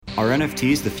Are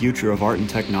NFTs the future of art and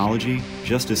technology,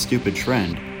 just a stupid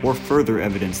trend, or further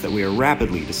evidence that we are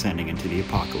rapidly descending into the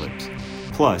apocalypse?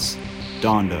 Plus,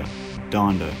 Donda,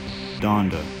 Donda,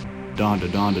 Donda, Donda,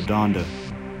 Donda, Donda.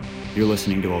 You're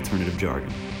listening to Alternative Jargon.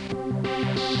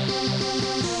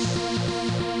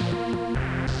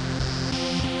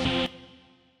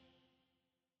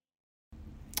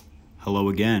 Hello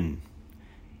again.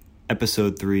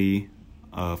 Episode 3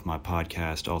 of my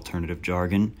podcast, Alternative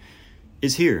Jargon,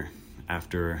 is here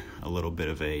after a little bit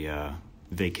of a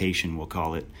vacation, we'll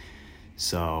call it.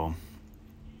 So,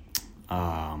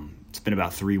 it's been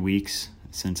about 3 weeks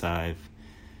since I've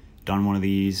done one of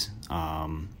these. I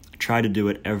try to do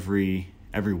it every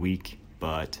week,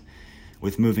 but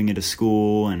with moving into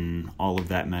school and all of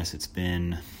that mess, it's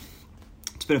been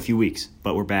a few weeks.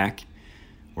 But we're back.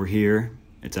 We're here.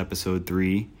 It's episode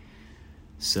 3.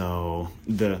 So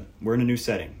we're in a new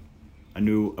setting,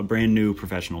 a brand new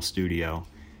professional studio,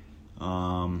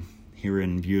 here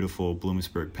in beautiful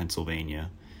Bloomsburg, Pennsylvania.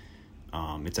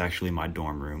 It's actually my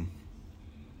dorm room.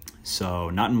 So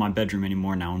not in my bedroom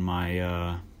anymore, now in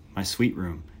my suite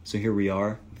room. So here we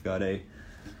are. We've got a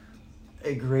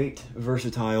great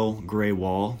versatile gray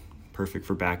wall, perfect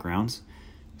for backgrounds.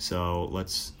 So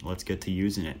let's get to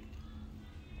using it.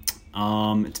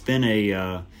 It's been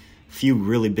a few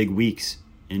really big weeks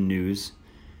in news.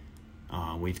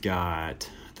 We've got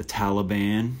the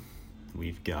Taliban,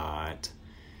 we've got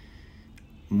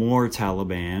more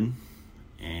Taliban,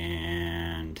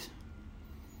 and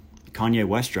Kanye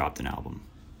West dropped an album.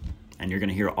 And you're going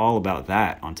to hear all about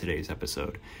that on today's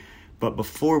episode. But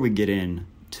before we get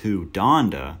into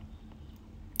Donda,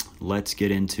 let's get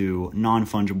into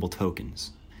non-fungible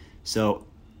tokens. So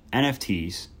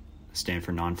NFTs stand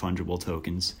for non-fungible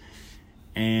tokens.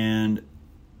 And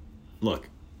look,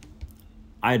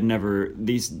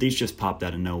 these just popped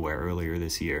out of nowhere earlier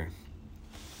this year.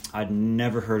 I'd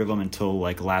never heard of them until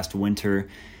like last winter.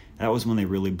 That was when they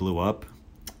really blew up.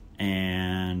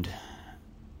 And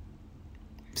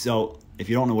so if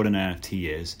you don't know what an NFT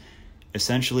is,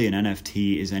 essentially an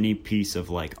NFT is any piece of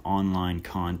like online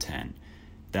content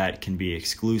that can be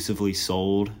exclusively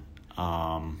sold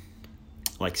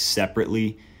like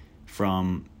separately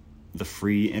from the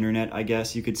free internet, I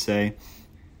guess you could say.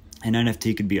 An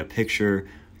NFT could be a picture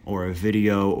or a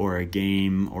video or a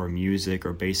game or music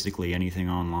or basically anything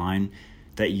online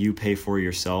that you pay for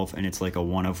yourself, and it's like a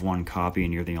one-of-one copy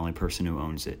and you're the only person who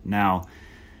owns it. Now,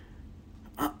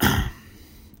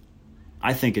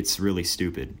 I think it's really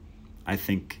stupid. I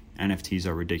think NFTs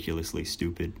are ridiculously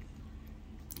stupid.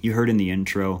 You heard in the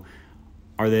intro,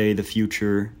 are they the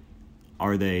future?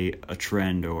 Are they a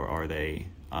trend, or are they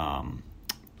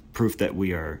proof that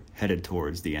we are headed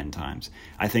towards the end times?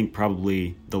 I think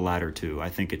probably the latter two. I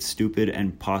think it's stupid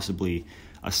and possibly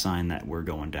a sign that we're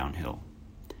going downhill.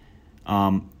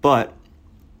 But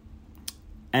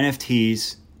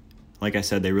NFTs, like I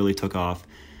said, they really took off.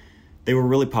 They were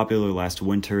really popular last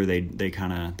winter.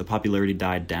 The popularity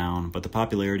died down, but the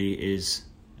popularity is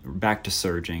back to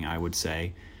surging, I would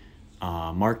say.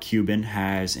 Mark Cuban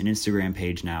has an Instagram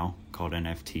page now called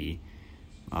NFT.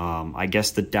 I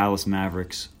guess the Dallas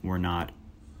Mavericks were not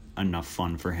enough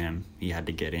fun for him. He had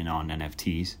to get in on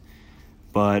NFTs.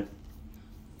 But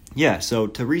yeah, so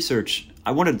to research,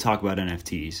 I wanted to talk about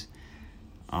NFTs.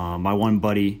 My one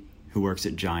buddy who works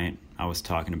at Giant, I was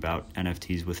talking about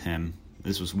NFTs with him.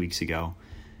 This was weeks ago.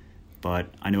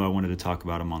 But I knew I wanted to talk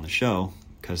about them on the show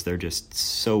because they're just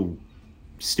so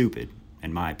stupid,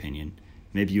 in my opinion.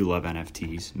 Maybe you love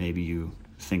NFTs. Maybe you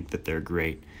think that they're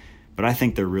great. But I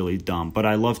think they're really dumb. But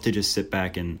I love to just sit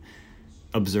back and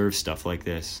observe stuff like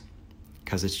this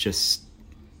because it's just,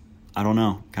 I don't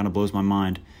know, kind of blows my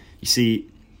mind. You see,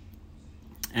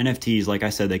 NFTs, like I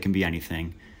said, they can be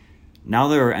anything. Now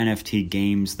there are NFT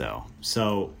games, though.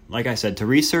 So, like I said, to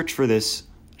research for this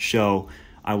show,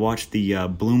 I watched the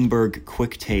Bloomberg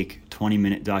Quick Take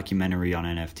 20-minute documentary on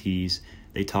NFTs.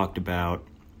 They talked about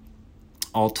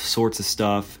all sorts of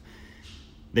stuff.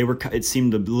 It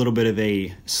seemed a little bit of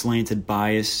a slanted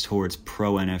bias towards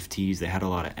pro NFTs. They had a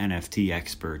lot of NFT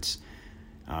experts.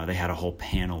 They had a whole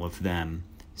panel of them.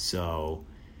 So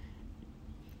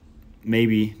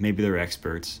maybe they're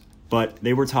experts. But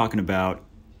they were talking about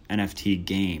NFT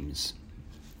games.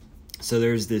 So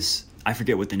there's this, I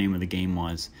forget what the name of the game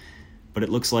was, but it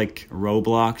looks like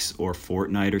Roblox or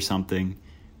Fortnite or something,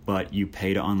 but you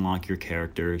pay to unlock your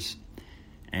characters.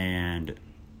 And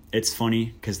it's funny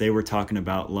because they were talking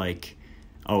about like,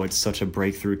 oh, it's such a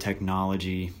breakthrough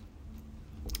technology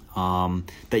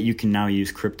that you can now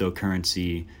use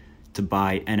cryptocurrency to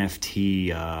buy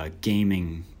NFT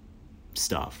gaming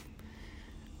stuff.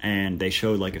 and they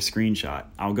showed like a screenshot.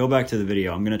 I'll go back to the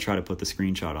video. I'm gonna try to put the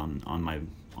screenshot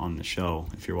on the show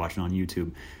if you're watching on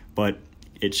YouTube, but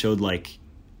it showed like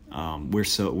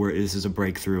this is a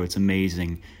breakthrough. It's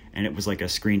amazing, and it was like a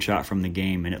screenshot from the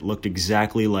game, and it looked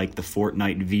exactly like the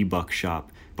Fortnite V-Buck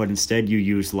shop, but instead you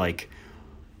use like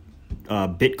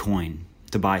Bitcoin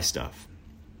to buy stuff.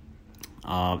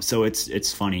 So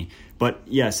it's funny, but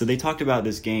yeah. So they talked about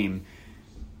this game.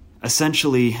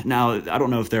 Essentially, now I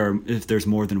don't know if there's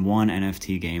more than one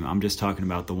NFT game. I'm just talking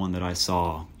about the one that I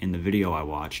saw in the video I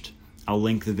watched. I'll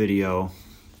link the video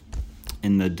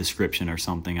in the description or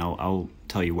something. I'll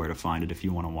tell you where to find it if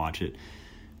you want to watch it.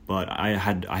 But I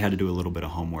had to do a little bit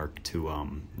of homework to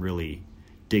really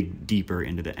dig deeper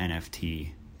into the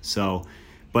NFT. So,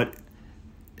 but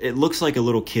it looks like a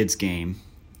little kid's game.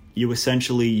 You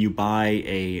buy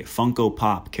a Funko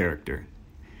Pop character,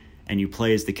 and you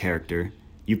play as the character.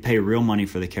 You pay real money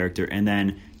for the character, and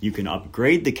then you can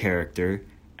upgrade the character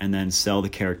and then sell the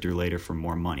character later for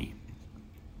more money.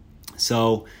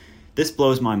 So this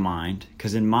blows my mind,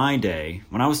 because in my day,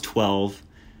 when I was 12,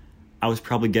 I was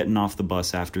probably getting off the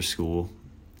bus after school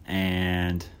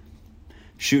and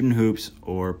shooting hoops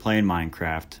or playing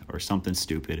Minecraft or something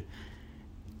stupid.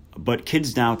 But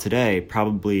kids now today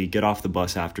probably get off the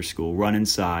bus after school, run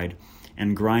inside,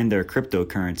 and grind their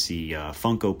cryptocurrency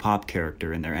Funko Pop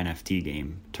character in their NFT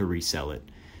game to resell it.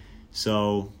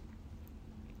 So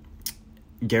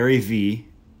Gary Vee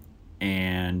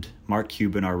and Mark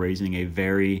Cuban are raising a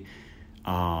very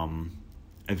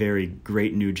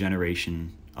great new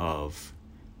generation of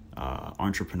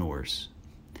entrepreneurs.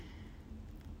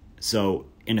 So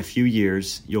in a few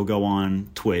years, you'll go on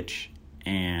Twitch,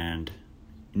 and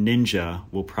Ninja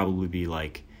will probably be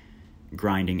like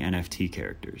grinding NFT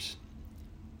characters.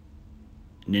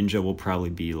 Ninja will probably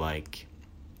be like,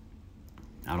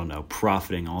 I don't know,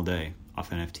 profiting all day off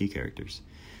NFT characters.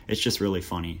 It's just really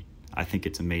funny. I think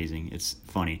it's amazing. It's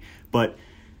funny. But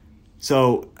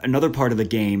so another part of the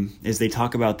game is they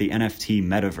talk about the NFT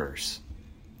metaverse.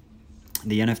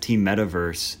 The NFT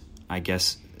metaverse, I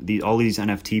guess all these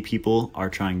NFT people are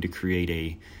trying to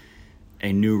create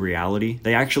a new reality.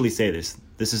 They actually say this.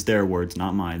 This is their words,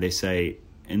 not mine. They say,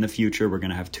 in the future, we're going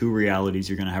to have two realities.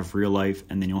 You're going to have real life,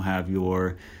 and then you'll have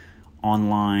your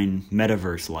online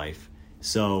metaverse life.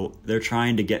 So they're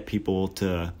trying to get people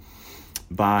to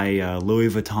buy Louis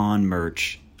Vuitton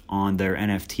merch on their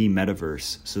NFT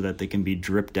metaverse so that they can be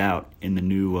dripped out in the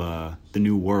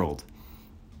new world.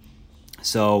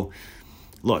 So,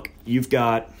 look, you've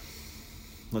got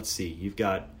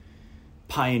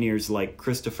pioneers like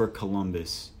Christopher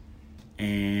Columbus,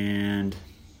 and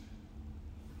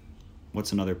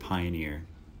what's another pioneer?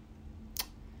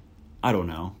 I don't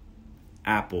know.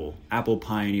 Apple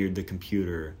pioneered the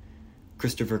computer.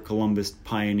 Christopher Columbus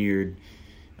pioneered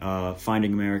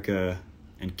finding America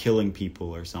and killing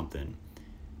people or something.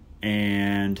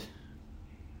 And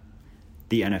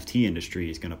the NFT industry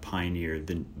is going to pioneer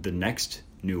the next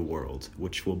new world,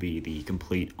 which will be the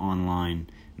complete online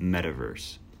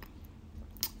metaverse.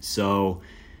 So,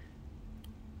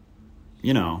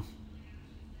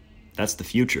 that's the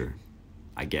future,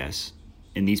 I guess,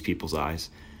 in these people's eyes.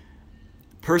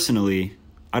 Personally,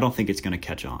 I don't think it's going to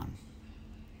catch on.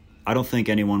 I don't think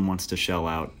anyone wants to shell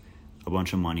out a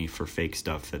bunch of money for fake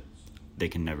stuff that they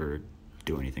can never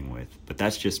do anything with. But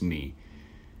that's just me.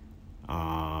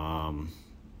 I've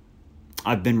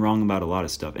been wrong about a lot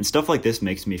of stuff. And stuff like this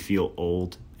makes me feel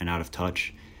old and out of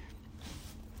touch.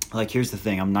 Like, here's the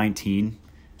thing. I'm 19,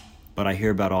 but I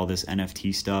hear about all this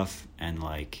NFT stuff and,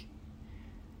 like,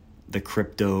 the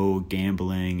crypto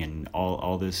gambling and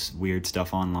all this weird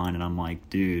stuff online, and I'm like,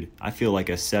 dude, I feel like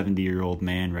a 70-year-old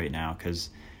man right now, because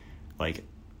like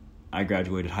I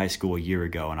graduated high school a year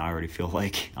ago, and I already feel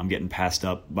like I'm getting passed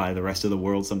up by the rest of the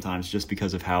world sometimes just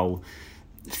because of how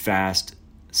fast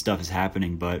stuff is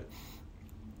happening. But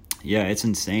yeah, it's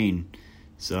insane.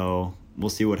 So we'll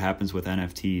see what happens with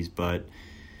NFTs, but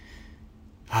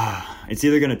it's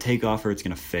either going to take off or it's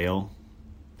going to fail.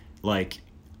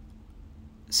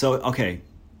 Okay,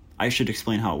 I should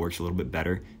explain how it works a little bit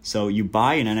better. So you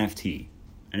buy an NFT,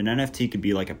 and an NFT could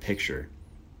be like a picture.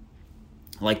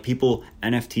 Like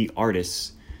NFT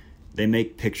artists, they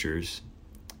make pictures,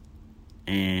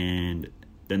 and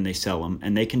then they sell them,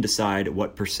 and they can decide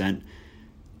what percent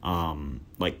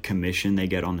commission they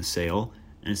get on the sale.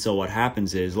 And so what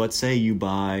happens is, let's say you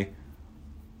buy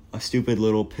a stupid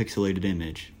little pixelated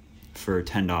image for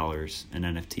 $10, an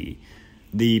NFT.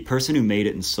 The person who made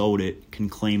it and sold it can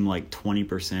claim like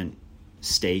 20%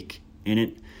 stake in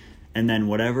it. And then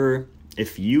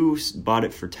if you bought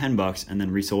it for $10 and then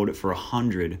resold it for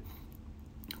 $100,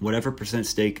 whatever percent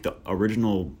stake the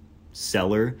original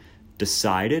seller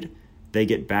decided, they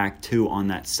get back to on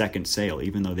that second sale,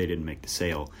 even though they didn't make the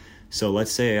sale. So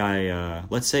let's say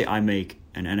I make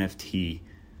an NFT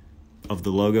of the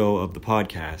logo of the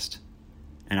podcast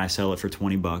and I sell it for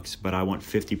 $20, but I want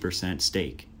 50%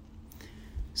 stake.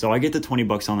 So I get the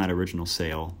 $20 on that original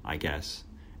sale, I guess.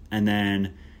 And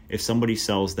then if somebody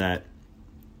sells that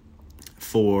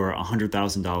for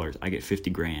 $100,000, I get 50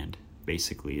 grand,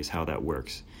 basically, is how that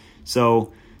works.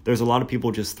 So there's a lot of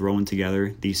people just throwing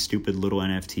together these stupid little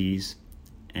NFTs,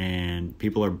 and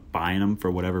people are buying them for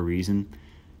whatever reason.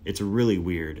 It's really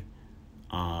weird.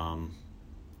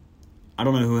 I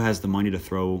don't know who has the money to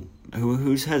throw,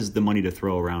 who has the money to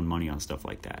throw around money on stuff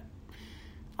like that.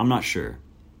 I'm not sure.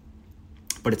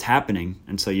 But it's happening,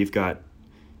 and so you've got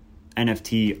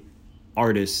NFT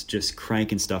artists just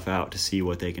cranking stuff out to see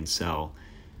what they can sell.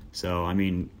 So, I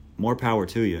mean, more power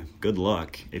to you. Good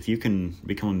luck. If you can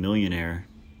become a millionaire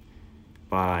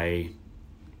by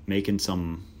making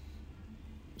some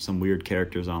weird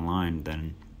characters online,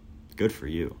 then good for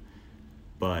you.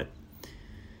 But,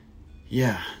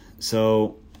 yeah,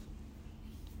 so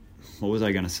what was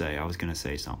I going to say? I was going to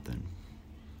say something.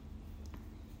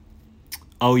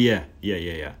 Oh, yeah.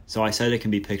 So I said it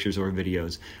can be pictures or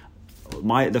videos.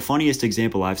 The funniest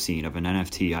example I've seen of an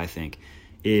NFT, I think,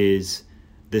 is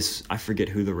this. I forget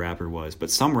who the rapper was,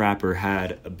 but some rapper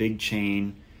had a big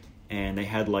chain, and they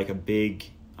had like a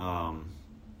big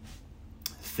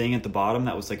thing at the bottom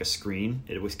that was like a screen.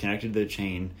 It was connected to the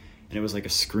chain, and it was like a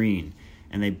screen.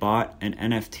 And they bought an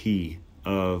NFT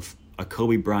of a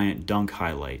Kobe Bryant dunk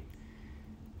highlight,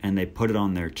 and they put it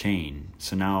on their chain.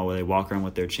 So now they walk around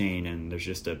with their chain, and there's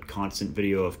just a constant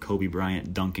video of Kobe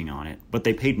Bryant dunking on it. But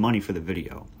they paid money for the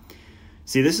video.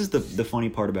 See, this is the funny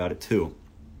part about it, too.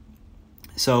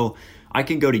 So I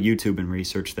can go to YouTube and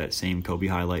research that same Kobe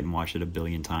highlight and watch it a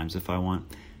billion times if I want.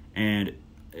 And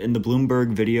in the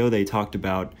Bloomberg video, they talked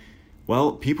about,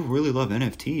 well, people really love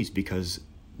NFTs because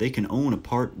they can own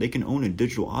a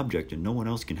digital object and no one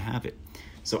else can have it.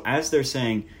 So as they're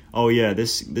saying, oh yeah,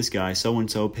 this guy,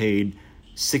 so-and-so paid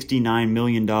 $69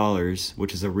 million,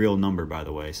 which is a real number, by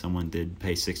the way. Someone did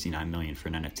pay $69 million for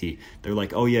an NFT. They're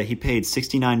like, oh yeah, he paid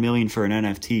 $69 million for an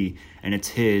NFT, and it's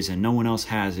his, and no one else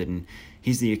has it, and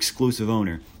he's the exclusive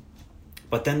owner.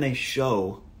 But then they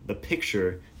show the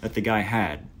picture that the guy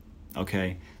had.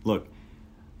 Okay, look,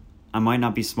 I might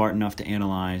not be smart enough to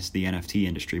analyze the NFT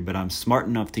industry, but I'm smart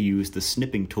enough to use the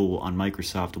snipping tool on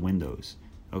Microsoft Windows.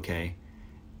 Okay,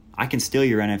 I can steal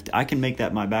your NFT. I can make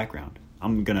that my background.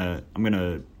 I'm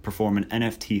gonna perform an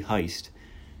NFT heist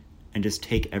and just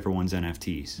take everyone's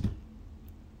NFTs,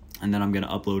 and then I'm gonna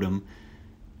upload them,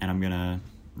 and I'm gonna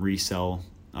resell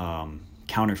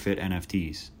counterfeit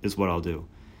NFTs. Is what I'll do.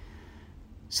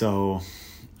 So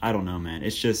I don't know, man.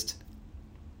 It's just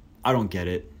I don't get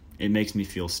it. It makes me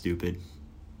feel stupid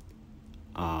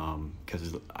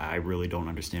because I really don't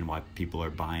understand why people are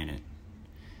buying it.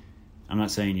 I'm not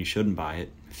saying you shouldn't buy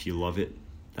it. If you love it,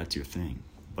 that's your thing.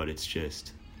 But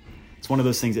it's one of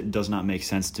those things that does not make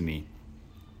sense to me.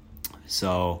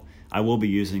 So I will be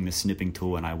using the snipping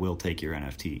tool, and I will take your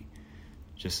NFT,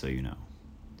 just so you know.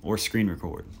 Or screen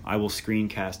record. I will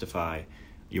screencastify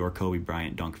your Kobe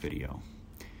Bryant dunk video.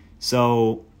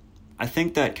 So I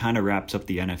think that kind of wraps up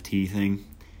the NFT thing.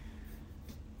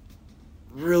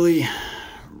 Really,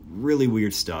 really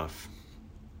weird stuff.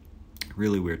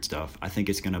 Really weird stuff. I think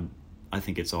it's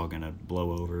all gonna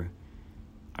blow over.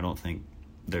 I don't think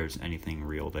there's anything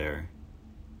real there.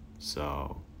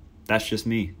 So that's just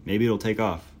me. Maybe it'll take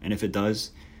off. And if it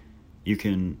does, you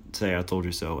can say I told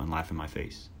you so and laugh in my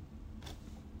face.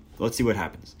 Let's see what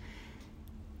happens.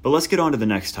 But let's get on to the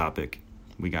next topic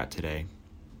we got today,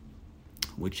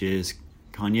 which is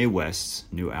Kanye West's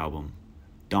new album,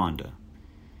 Donda.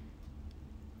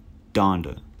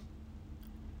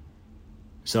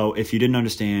 So if you didn't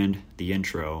understand the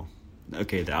intro,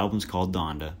 okay, the album's called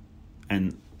Donda,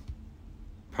 and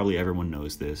probably everyone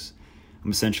knows this.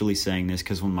 I'm essentially saying this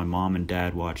because when my mom and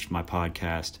dad watched my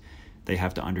podcast, they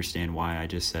have to understand why I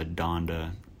just said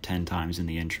Donda 10 times in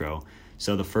the intro.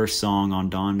 So the first song on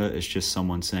Donda is just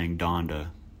someone saying Donda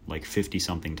like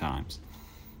 50-something times.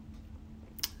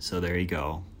 So there you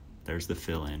go. There's the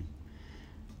fill-in.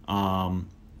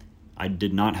 I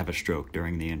did not have a stroke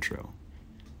during the intro.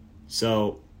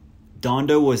 So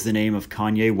Donda was the name of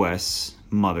Kanye West's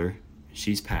mother.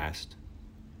 She's passed.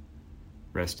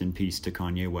 Rest in peace to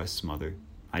Kanye West's mother.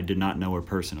 I did not know her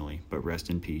personally, but rest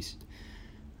in peace.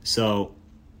 So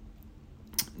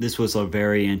this was a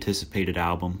very anticipated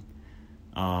album.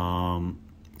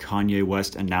 Kanye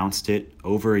West announced it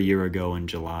over a year ago in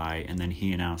July, and then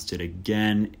he announced it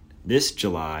again this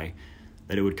July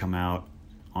that it would come out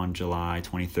on July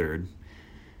 23rd.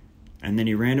 And then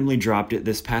he randomly dropped it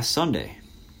this past Sunday.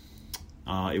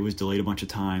 It was delayed a bunch of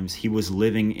times. He was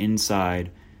living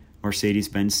inside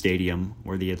Mercedes-Benz Stadium,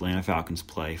 where the Atlanta Falcons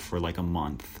play, for like a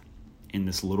month in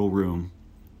this little room.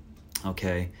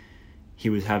 Okay. He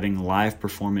was having live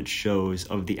performance shows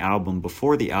of the album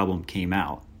before the album came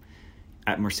out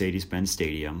at Mercedes-Benz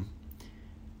Stadium.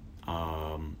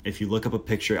 If you look up a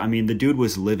picture, I mean, the dude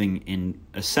was living in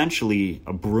essentially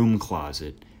a broom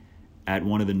closet at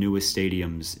one of the newest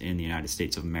stadiums in the United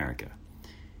States of America.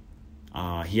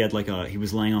 He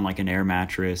was laying on like an air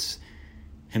mattress.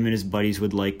 Him and his buddies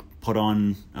would like put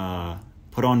on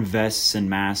vests and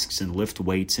masks and lift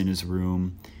weights in his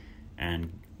room,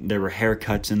 and there were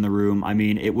haircuts in the room. I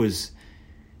mean, it was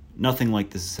nothing like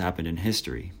this has happened in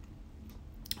history.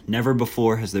 Never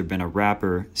before has there been a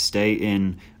rapper stay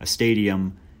in a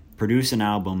stadium, produce an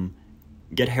album,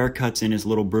 get haircuts in his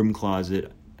little broom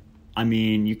closet. I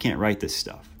mean, you can't write this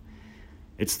stuff.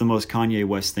 It's the most Kanye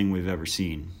West thing we've ever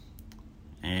seen.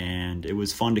 And it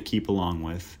was fun to keep along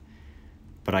with.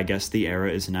 But I guess the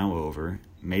era is now over.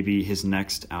 Maybe his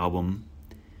next album,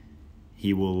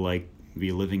 he will like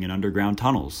be living in underground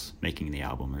tunnels making the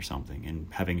album or something, and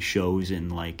having shows in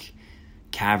like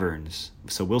caverns.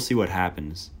 So we'll see what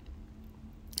happens.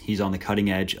 He's on the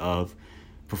cutting edge of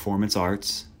performance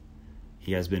arts.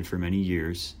 He has been for many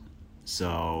years.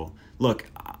 So look,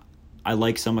 I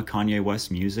like some of Kanye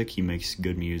West's music. He makes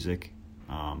good music.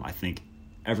 I think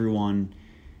everyone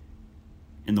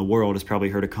in the world has probably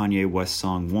heard a Kanye West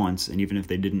song once, and even if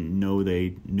they didn't know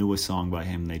they knew a song by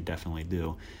him, they definitely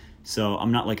do. So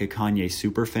I'm not like a Kanye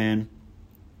super fan,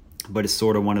 but it's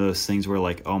sort of one of those things where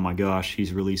like, oh my gosh,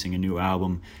 he's releasing a new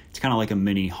album. It's kind of like a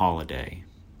mini holiday,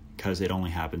 because it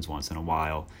only happens once in a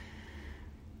while.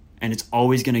 And it's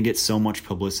always going to get so much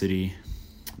publicity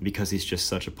because he's just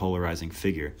such a polarizing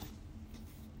figure.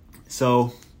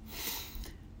 So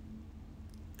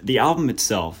the album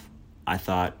itself, I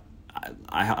thought,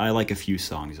 I like a few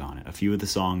songs on it. A few of the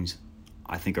songs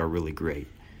I think are really great.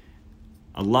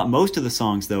 Most of the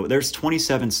songs, though, there's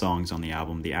 27 songs on the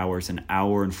album. The hour is an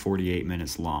hour and 48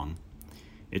 minutes long.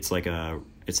 It's like a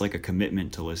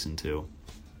commitment to listen to.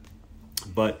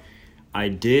 But I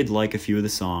did like a few of the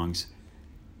songs.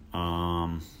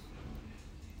 But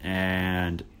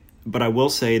I will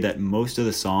say that most of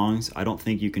the songs, I don't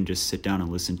think you can just sit down and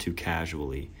listen to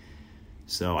casually.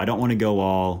 So I don't want to go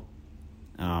all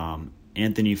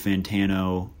Anthony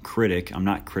Fantano critic. I'm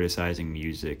not criticizing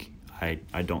music.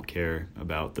 I don't care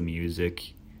about the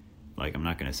music. Like, I'm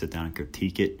not going to sit down and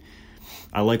critique it.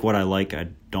 I like what I like. I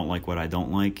don't like what I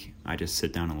don't like. I just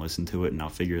sit down and listen to it, and I'll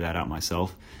figure that out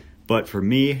myself. But for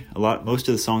me, most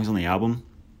of the songs on the album,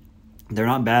 they're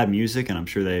not bad music, and I'm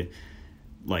sure they're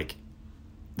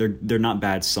not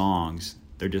bad songs.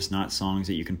 They're just not songs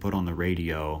that you can put on the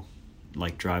radio,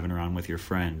 like driving around with your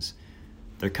friends.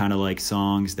 They're kind of like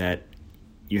songs that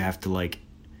you have to like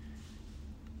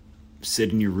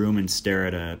sit in your room and stare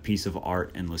at a piece of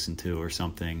art and listen to or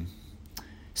something.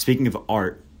 Speaking of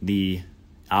art, the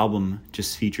album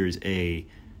just features a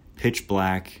pitch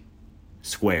black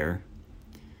square,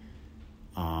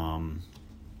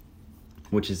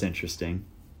 which is interesting.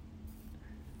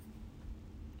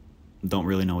 Don't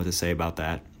really know what to say about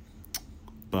that.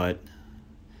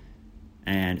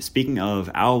 And speaking of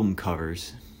album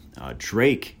covers,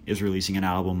 Drake is releasing an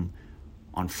album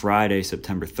on Friday,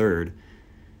 September 3rd.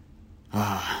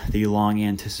 The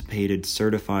long-anticipated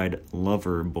Certified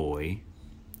Lover Boy.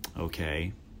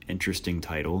 Okay, interesting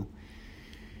title.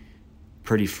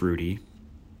 Pretty fruity.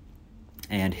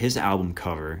 And his album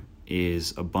cover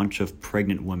is a bunch of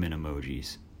pregnant women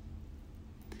emojis.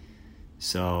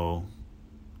 So,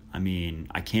 I mean,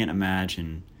 I can't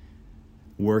imagine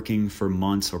working for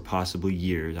months or possibly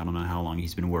years. I don't know how long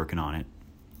he's been working on it.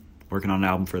 Working on an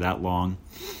album for that long.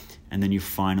 And then you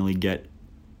finally get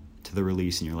to the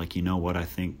release and you're like, you know what, I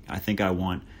think I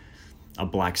want a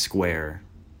black square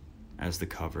as the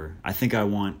cover. I think I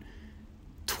want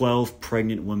 12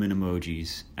 pregnant women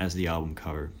emojis as the album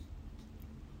cover.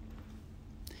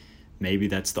 Maybe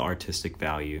that's the artistic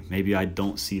value. Maybe I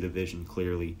don't see the vision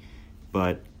clearly,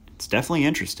 but it's definitely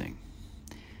interesting.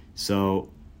 So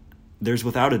there's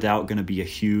without a doubt going to be a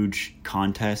huge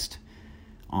contest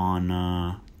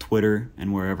on Twitter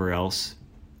and wherever else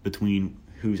between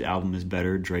whose album is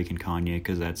better, Drake and Kanye,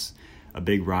 because that's a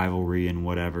big rivalry and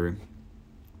whatever.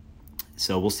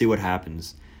 So we'll see what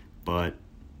happens. But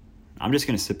I'm just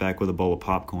going to sit back with a bowl of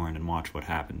popcorn and watch what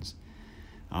happens.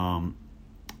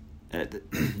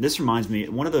 This reminds me,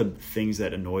 one of the things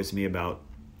that annoys me about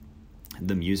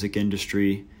the music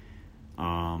industry,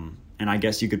 and I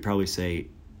guess you could probably say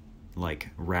like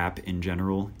rap in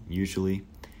general usually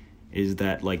is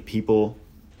that like people,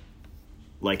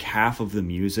 like half of the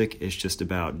music is just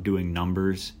about doing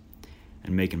numbers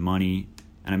and making money.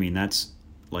 And I mean that's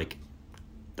like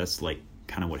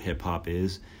kind of what hip hop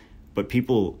is. But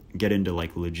people get into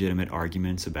like legitimate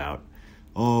arguments about,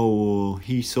 oh, well,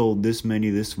 he sold this many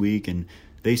this week and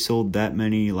they sold that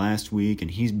many last week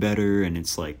and he's better. And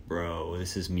it's like, bro,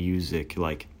 this is music.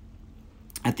 Like,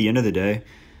 at the end of the day,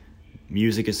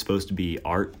 music is supposed to be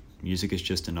art. Music is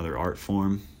just another art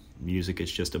form. Music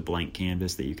is just a blank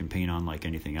canvas that you can paint on like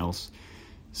anything else.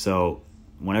 So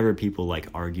whenever people like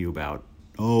argue about,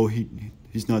 oh,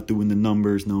 he's not doing the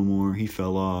numbers no more, he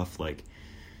fell off, like,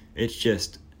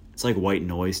 it's like white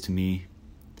noise to me.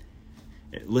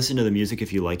 Listen to the music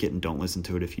if you like it and don't listen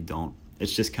to it if you don't.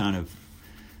 It's just kind of,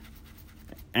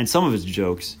 and some of it's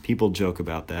jokes. People joke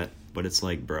about that, but it's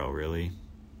like, bro, really?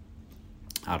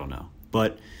 I don't know.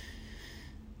 But,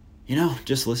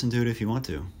 just listen to it if you want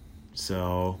to.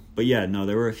 So, but yeah, no,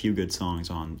 there were a few good songs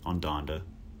on Donda.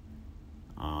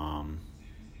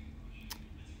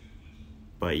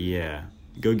 But yeah,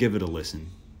 go give it a listen.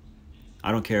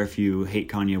 I don't care if you hate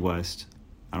Kanye West.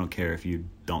 I don't care if you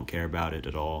don't care about it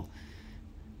at all.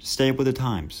 Just stay up with the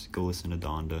times. Go listen to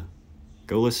Donda.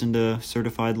 Go listen to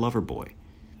Certified Lover Boy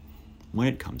when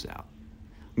it comes out.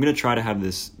 I'm going to try to have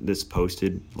this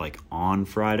posted like on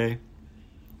Friday.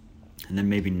 And then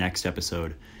maybe next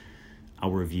episode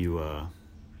I'll review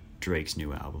Drake's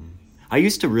new album. I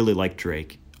used to really like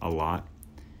Drake a lot.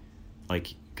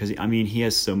 Like, because, I mean, he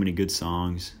has so many good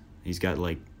songs. He's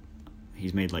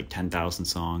made like 10,000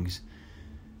 songs.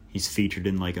 He's featured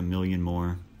in like a million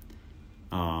more.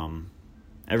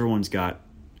 Everyone's got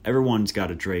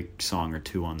a Drake song or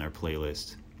two on their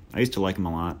playlist. I used to like him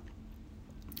a lot.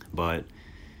 But,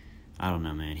 I don't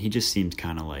know, man. He just seems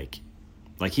kind of like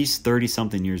he's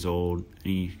 30-something years old,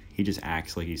 and he just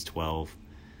acts like he's 12.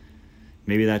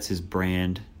 Maybe that's his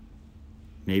brand.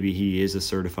 Maybe he is a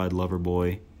certified lover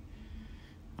boy.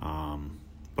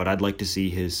 But I'd like to see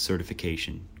his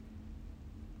certification.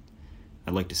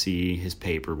 I'd like to see his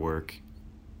paperwork.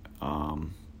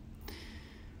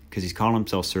 Because he's calling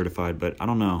himself certified, but I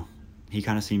don't know. He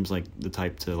kind of seems like the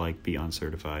type to like be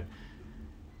uncertified.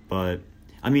 But,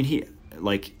 I mean,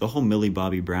 like the whole Millie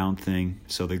Bobby Brown thing,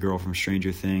 so the girl from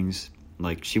Stranger Things,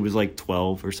 like she was like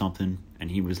 12 or something, and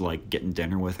he was like getting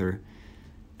dinner with her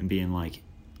and being like,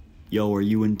 yo, are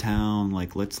you in town?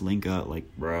 Like, let's link up. Like,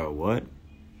 bro, what?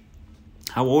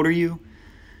 How old are you?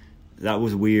 That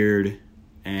was weird,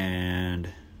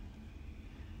 and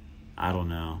I don't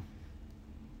know.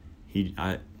 He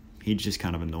just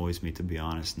kind of annoys me, to be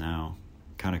honest now.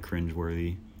 Kind of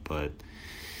cringeworthy, but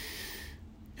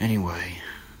anyway.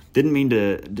 Didn't mean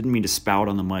to spout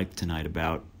on the mic tonight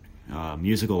about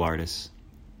musical artists.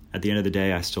 At the end of the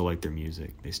day, I still like their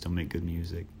music. They still make good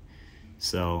music.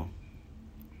 So,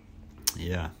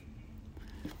 yeah.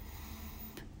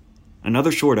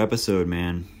 Another short episode,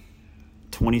 man.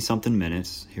 20-something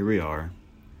minutes. Here we are.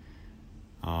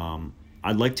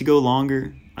 I'd like to go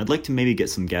longer. I'd like to maybe get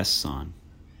some guests on.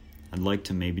 I'd like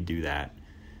to maybe do that.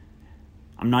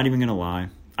 I'm not even going to lie.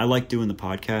 I like doing the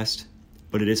podcast,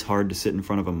 but it is hard to sit in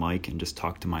front of a mic and just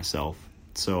talk to myself.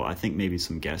 So I think maybe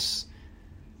some guests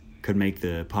could make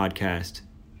the podcast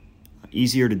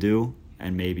easier to do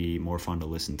and maybe more fun to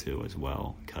listen to as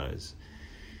well, because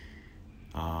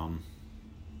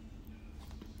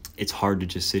it's hard to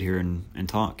just sit here and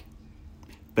talk.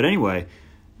 But anyway,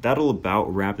 that'll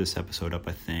about wrap this episode up,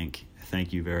 I think.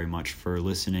 Thank you very much for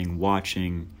listening,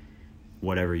 watching,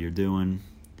 whatever you're doing.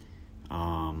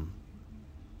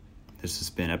 This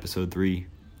has been episode 3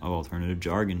 of Alternative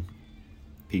Jargon.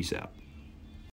 Peace out.